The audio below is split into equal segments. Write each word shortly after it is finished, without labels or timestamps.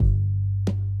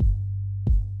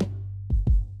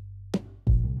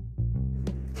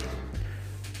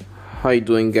How you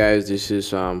doing, guys? This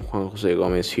is Juan Jose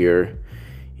Gomez here.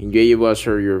 Enjoy you was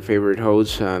your favorite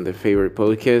host, the favorite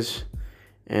podcast,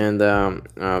 and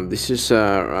this is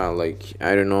like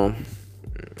I don't know.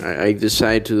 I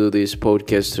decided to do this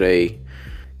podcast today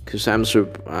because I'm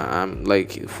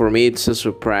like for me it's a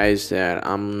surprise that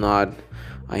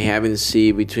I haven't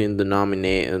seen between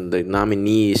the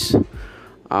nominees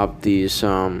of these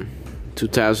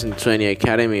 2020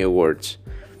 Academy Awards.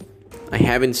 I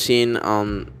haven't seen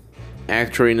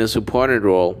actor in a supporting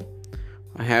role.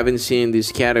 I haven't seen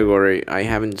this category. I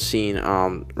haven't seen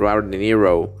Robert De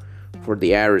Niro for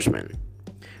The Irishman.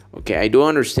 Okay, I do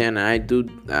understand. I do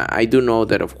know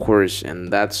that, of course,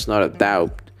 and that's not a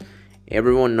doubt.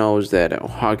 Everyone knows that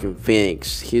Joaquin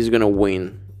Phoenix, he's gonna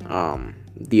win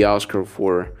the Oscar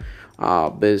for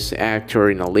best actor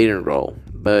in a leading role.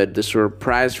 But the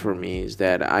surprise for me is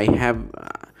that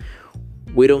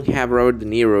we don't have Robert De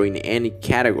Niro in any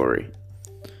category.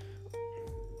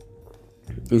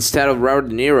 Instead of Robert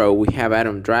De Niro, we have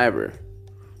Adam Driver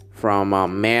from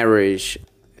Marriage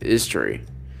History,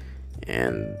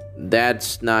 and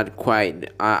that's not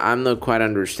quite. I'm not quite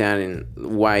understanding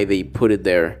why they put it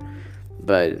there,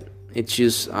 but it's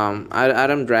just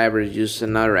Adam Driver is just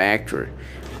another actor.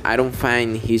 I don't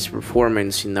find his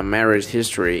performance in the Marriage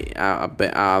History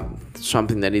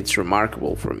something that it's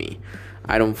remarkable for me.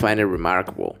 I don't find it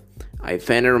remarkable. I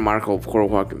find it remarkable, of course,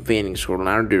 Joaquin Phoenix or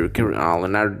Leonardo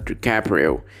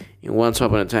DiCaprio in Once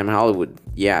Upon a Time in Hollywood.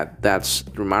 Yeah, that's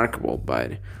remarkable,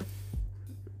 but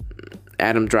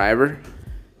Adam Driver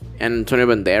and Antonio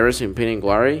Banderas in Pain and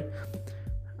Glory,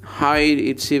 how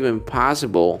it's even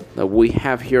possible that we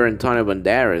have here Antonio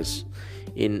Banderas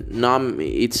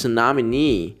it's a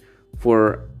nominee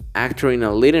for actor in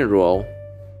a leading role,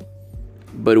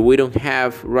 but we don't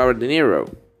have Robert De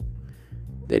Niro.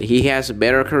 That he has a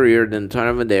better career than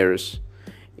Antonio Banderas.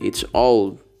 It's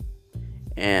old,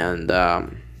 and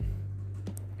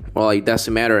it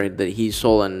doesn't matter that he's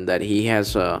old and that he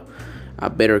has a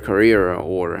better career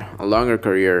or a longer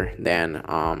career than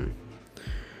I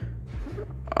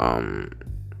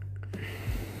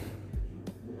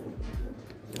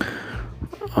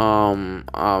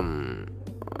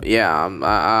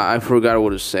forgot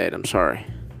what it said. I'm sorry.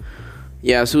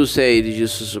 Yeah, so say it's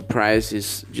just a surprise.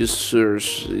 It's just too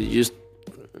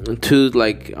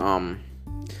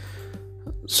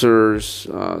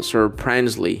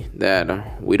surprisingly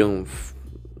that we don't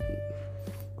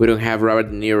have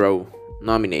Robert De Niro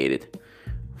nominated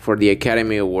for the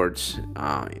Academy Awards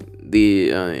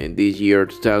this year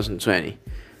 2020.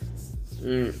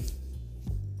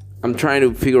 I'm trying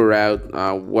to figure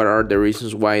out what are the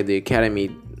reasons why the Academy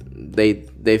they've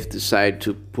decided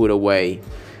to put away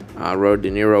Robert De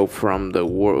Niro from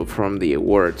the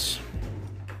awards,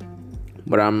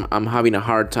 but I'm having a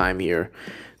hard time here,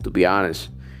 to be honest,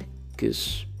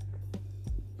 because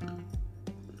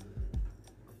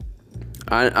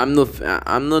I'm not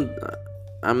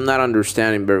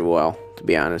understanding very well, to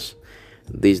be honest,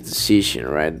 this decision.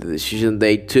 Right, the decision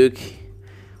they took,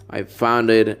 I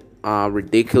found it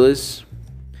ridiculous.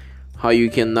 How you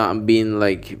cannot being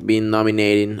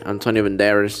nominating Antonio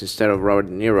Banderas instead of Robert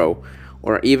De Niro.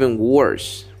 Or even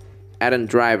worse, Adam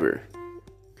Driver.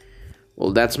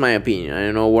 Well, that's my opinion. I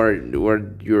don't know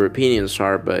what your opinions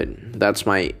are, but that's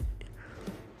my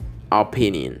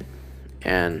opinion,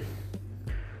 and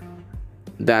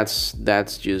that's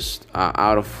just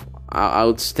out of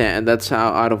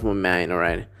my mind. All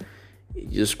right,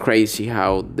 it's just crazy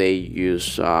how they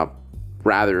use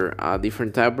rather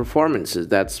different type of performances.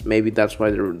 That's why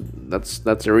that's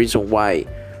the reason why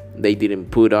they didn't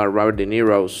put Robert De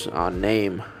Niro's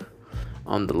name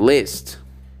on the list,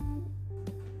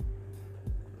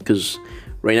 because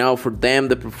right now for them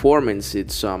the performance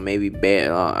it's maybe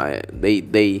bad.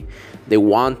 They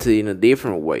want it in a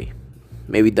different way.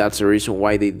 Maybe that's the reason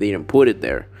why they didn't put it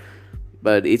there.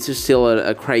 But it's still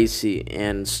a crazy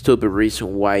and stupid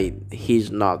reason why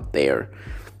he's not there.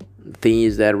 The thing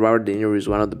is that Robert De Niro is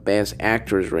one of the best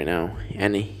actors right now,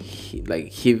 and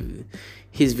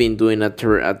he's been doing a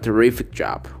terrific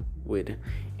job with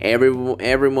every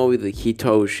movie that he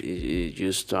touches is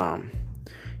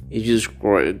just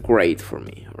great for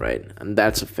me, right? And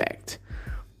that's a fact.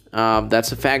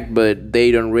 But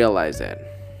they don't realize that.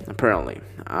 Apparently,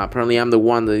 I'm the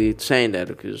one that is saying that,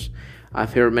 because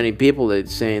I've heard many people that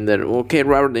saying that okay,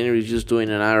 Robert De Niro is just doing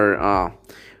another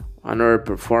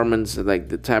performance, like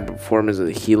the type of performance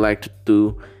that he liked to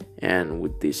do. And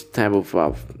with this type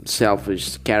of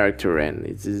selfish character, and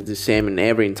it's the same in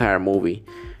every entire movie.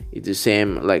 It's the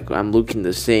same, like I'm looking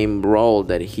the same role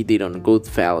that he did on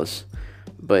Goodfellas,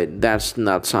 but that's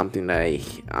not something that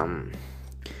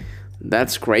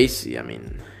that's crazy. I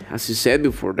mean, as you said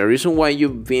before, the reason why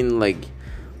you've been like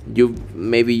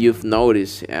you've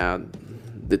noticed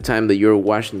the time that you're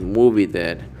watching the movie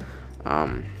that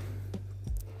um,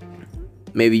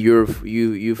 maybe you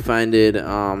find it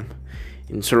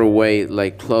in sort of way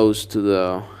like close to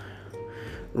the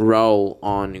role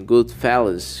on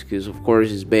Goodfellas, because of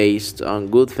course it's based on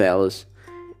Goodfellas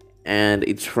and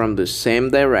it's from the same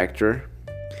director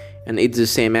and it's the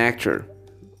same actor,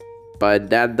 but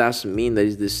that doesn't mean that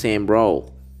it's the same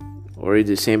role or it's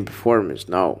the same performance.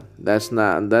 No, that's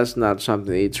not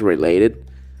something it's related.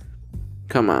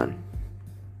 Come on.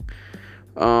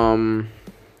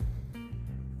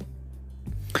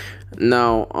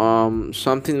 Now,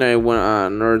 something that I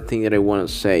want, another thing that I want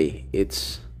to say,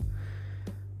 it's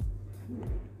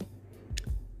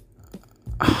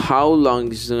how long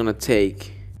this is gonna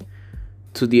take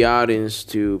to the audience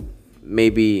to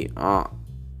maybe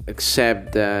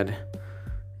accept that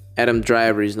Adam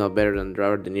Driver is not better than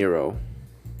Robert De Niro.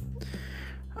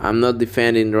 I'm not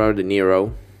defending Robert De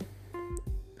Niro,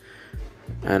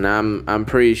 and I'm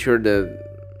pretty sure that,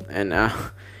 and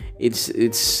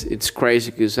it's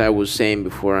crazy because I was saying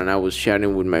before, and I was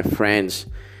chatting with my friends,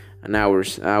 and I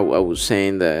was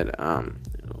saying that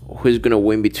who's gonna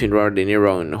win between Robert De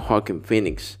Niro and Joaquin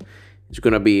Phoenix? It's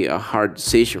gonna be a hard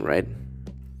decision, right?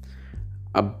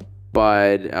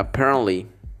 But apparently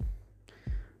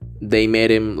they made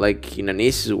him like in an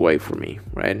easy way for me,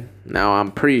 right? Now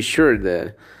I'm pretty sure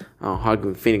that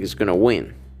Joaquin Phoenix is gonna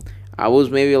win. I was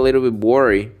maybe a little bit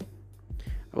worried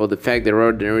about the fact that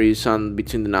Robert De Niro is on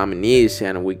between the nominees,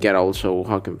 and we get also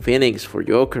Joaquin Phoenix for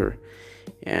Joker.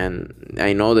 And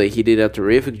I know that he did a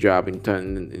terrific job in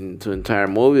the entire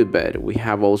movie, but we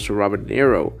have also Robert De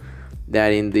Niro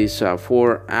that in these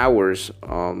 4 hours,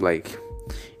 like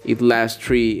it lasts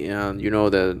three.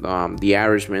 The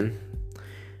Irishman,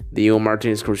 the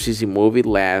Martin Scorsese movie,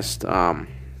 lasts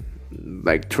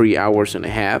like 3 hours and a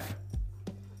half.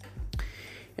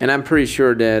 And I'm pretty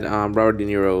sure that Robert De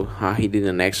Niro he did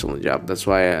an excellent job. That's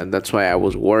why I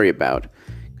was worried about,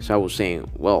 because I was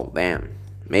saying, well, damn,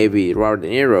 maybe Robert De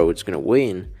Niro is gonna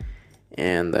win,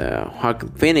 and Joaquin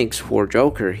Phoenix for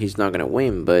Joker, he's not gonna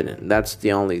win. But that's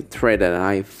the only thread that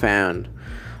I found.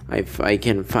 I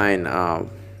can find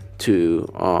to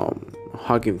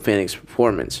Joaquin Phoenix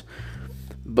performance.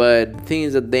 But the thing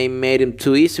is that they made him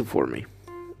too easy for me.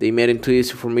 They made it too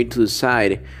easy for me to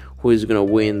decide who is gonna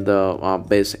win the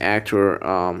best actor,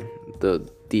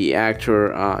 the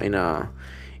actor in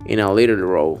a leader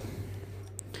role.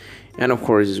 And of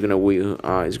course, he's gonna win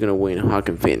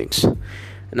Joaquin Phoenix.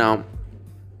 Now,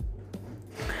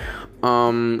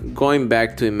 going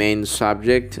back to the main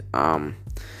subject,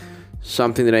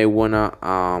 something that I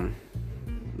wanna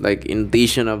like in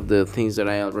addition of the things that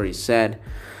I already said,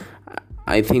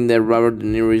 I think that Robert De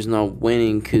Niro is not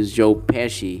winning because Joe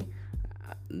Pesci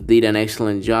did an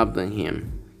excellent job than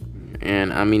him,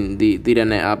 and I mean did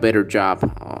a better job.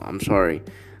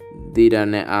 Did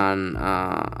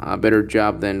a better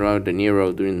job than Robert De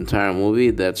Niro during the entire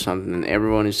movie. That's something that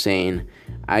everyone is saying.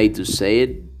 I hate to say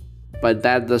it, but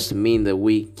that doesn't mean that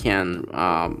we can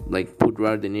like put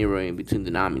Robert De Niro in between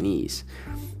the nominees.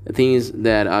 The thing is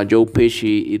that Joe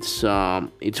Pesci, it's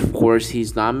of course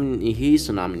he's a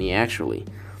nominee actually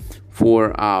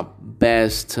for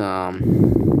best.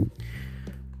 I'm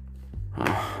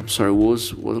sorry,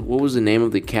 what was the name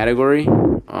of the category?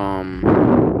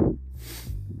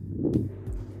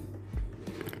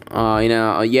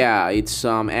 It's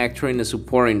actor in a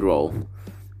supporting role.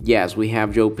 Yes, we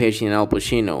have Joe Pesci and Al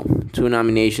Pacino, 2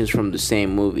 nominations from the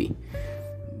same movie.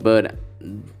 But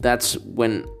that's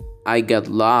when I got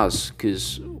lost,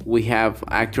 because we have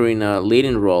actor in a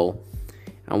leading role,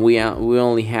 and we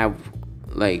only have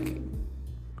like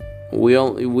we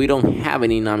don't have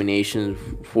any nominations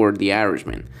for The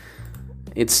Irishman.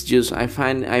 It's just I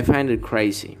find it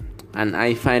crazy, and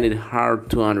I find it hard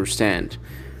to understand.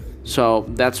 So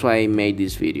that's why I made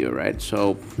this video, right?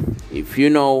 So if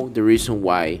you know the reason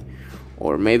why,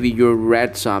 or maybe you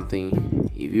read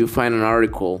something, if you find an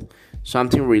article,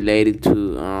 something related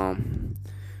to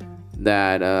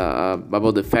that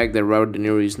about the fact that Robert De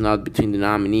Niro is not between the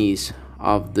nominees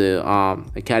of the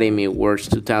Academy Awards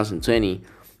 2020,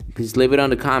 please leave it on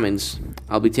the comments.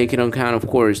 I'll be taking on account, of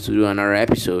course, to do another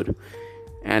episode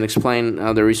and explain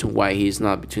the reason why he's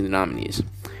not between the nominees.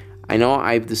 I know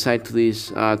I've decided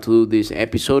to do this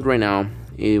episode right now.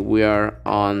 We are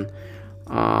on.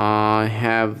 I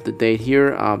have the date here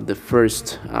of the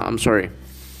first.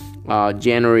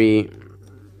 January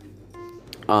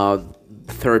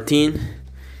 13.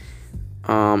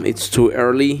 It's too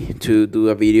early to do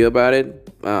a video about it.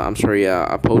 A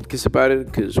podcast about it,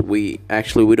 because we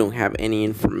don't have any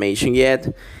information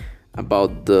yet.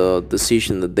 about the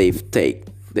decision that they've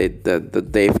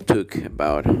took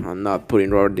about not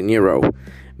putting Robert De Niro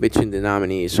between the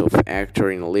nominees of actor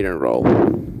in a leading role.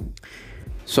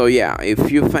 So yeah,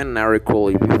 if you find an article,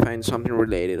 if you find something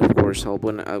related, of course,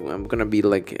 I'm gonna be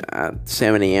like at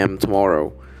 7 a.m.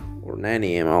 tomorrow or 9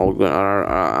 a.m.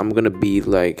 I'm gonna be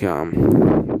like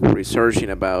researching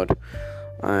about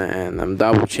and I'm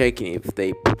double checking if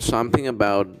they put something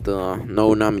about the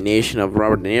no nomination of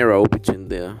Robert De Niro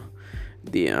between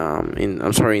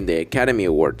in the Academy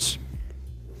Awards.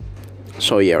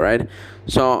 So yeah, right.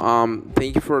 So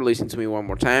thank you for listening to me one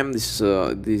more time. This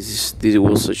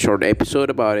was a short episode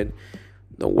about it.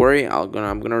 Don't worry, I'm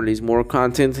gonna release more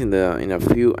content in a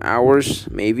few hours,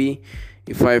 maybe,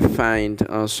 if I find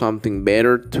something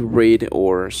better to read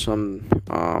or some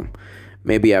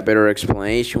maybe a better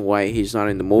explanation why he's not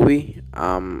in the movie.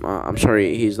 I'm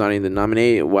sorry, he's not in the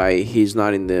nominee. Why he's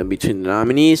not in the between the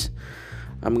nominees.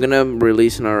 I'm gonna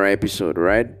release another episode,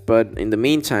 right? But in the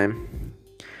meantime,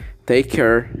 take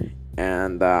care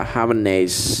and have a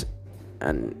nice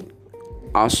and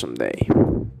awesome day.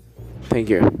 Thank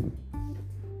you.